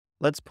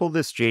Let's pull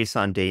this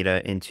JSON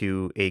data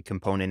into a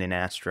component in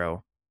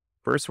Astro.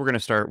 First, we're going to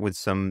start with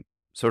some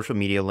social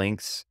media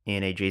links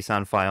in a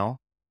JSON file.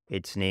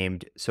 It's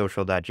named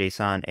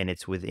social.json and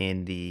it's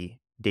within the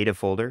data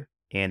folder.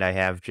 And I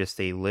have just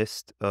a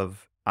list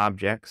of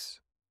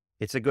objects.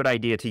 It's a good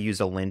idea to use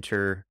a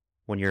linter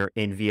when you're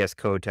in VS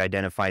Code to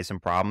identify some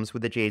problems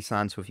with the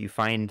JSON. So if you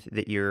find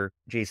that your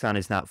JSON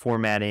is not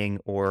formatting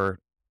or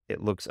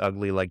it looks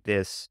ugly like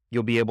this,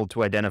 you'll be able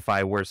to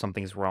identify where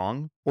something's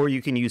wrong. Or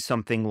you can use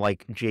something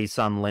like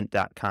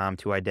JSONlint.com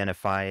to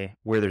identify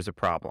where there's a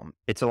problem.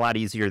 It's a lot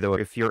easier though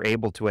if you're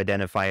able to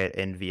identify it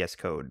in VS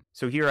Code.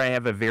 So here I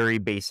have a very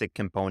basic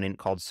component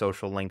called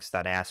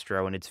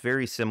sociallinks.astro, and it's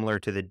very similar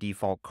to the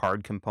default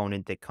card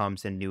component that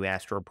comes in new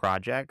Astro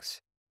projects.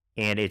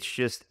 And it's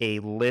just a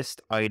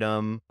list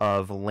item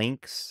of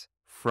links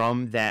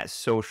from that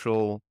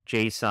social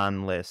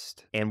JSON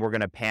list. And we're going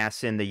to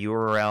pass in the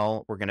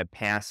URL. We're going to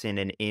pass in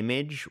an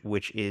image,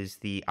 which is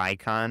the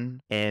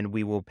icon, and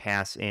we will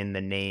pass in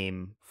the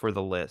name for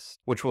the list,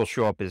 which will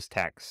show up as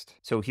text.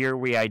 So here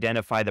we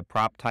identify the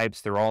prop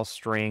types. They're all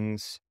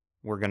strings.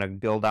 We're going to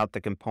build out the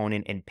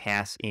component and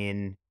pass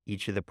in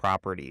each of the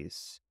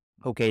properties.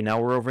 Okay, now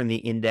we're over in the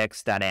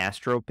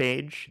Index.astro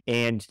page,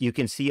 and you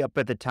can see up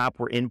at the top,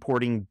 we're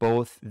importing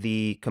both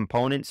the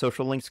component,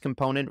 social links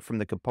component from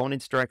the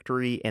components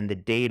directory, and the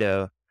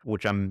data,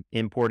 which I'm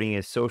importing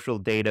as social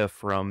data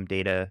from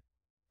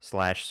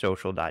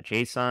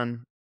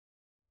data/social.json.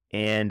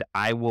 And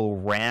I will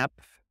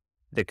wrap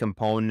the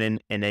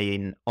component in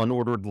an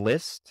unordered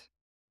list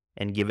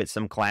and give it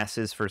some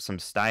classes for some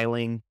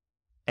styling.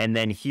 And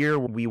then here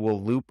we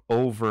will loop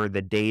over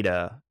the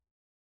data.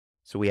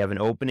 So we have an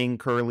opening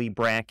curly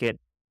bracket,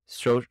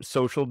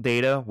 social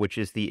data, which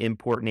is the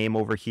import name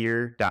over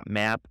here,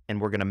 .map, and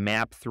we're going to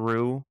map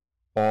through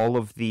all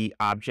of the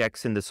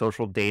objects in the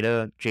social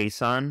data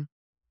JSON,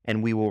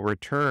 and we will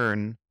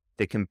return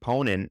the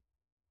component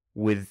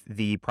with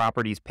the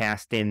properties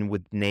passed in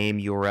with name,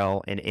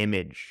 URL, and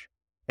image.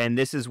 And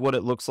this is what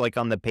it looks like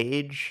on the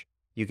page.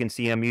 You can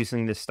see I'm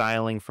using the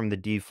styling from the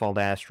default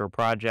Astro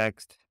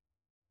project,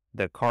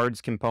 the cards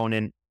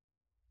component,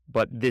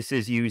 but this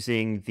is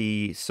using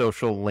the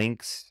social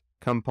links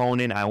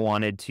component. I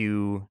wanted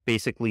to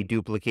basically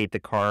duplicate the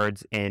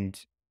cards and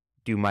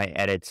do my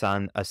edits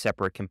on a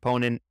separate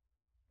component.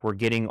 We're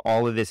getting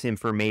all of this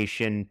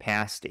information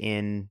passed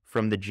in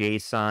from the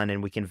JSON,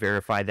 and we can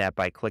verify that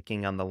by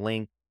clicking on the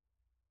link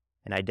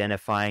and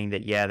identifying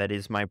that, yeah, that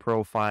is my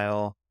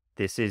profile.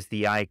 This is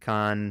the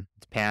icon.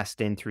 It's passed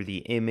in through the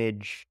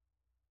image.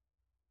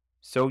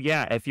 So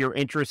yeah, if you're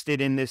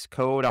interested in this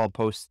code, I'll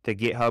post the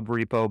GitHub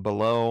repo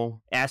below.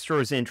 Astro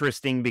is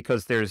interesting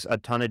because there's a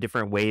ton of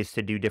different ways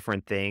to do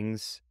different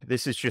things.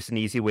 This is just an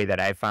easy way that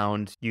I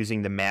found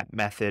using the map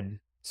method.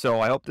 So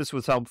I hope this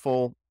was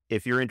helpful.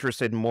 If you're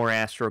interested in more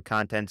Astro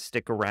content,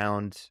 stick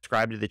around,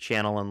 subscribe to the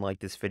channel, and like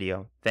this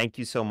video. Thank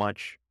you so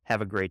much.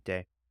 Have a great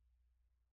day.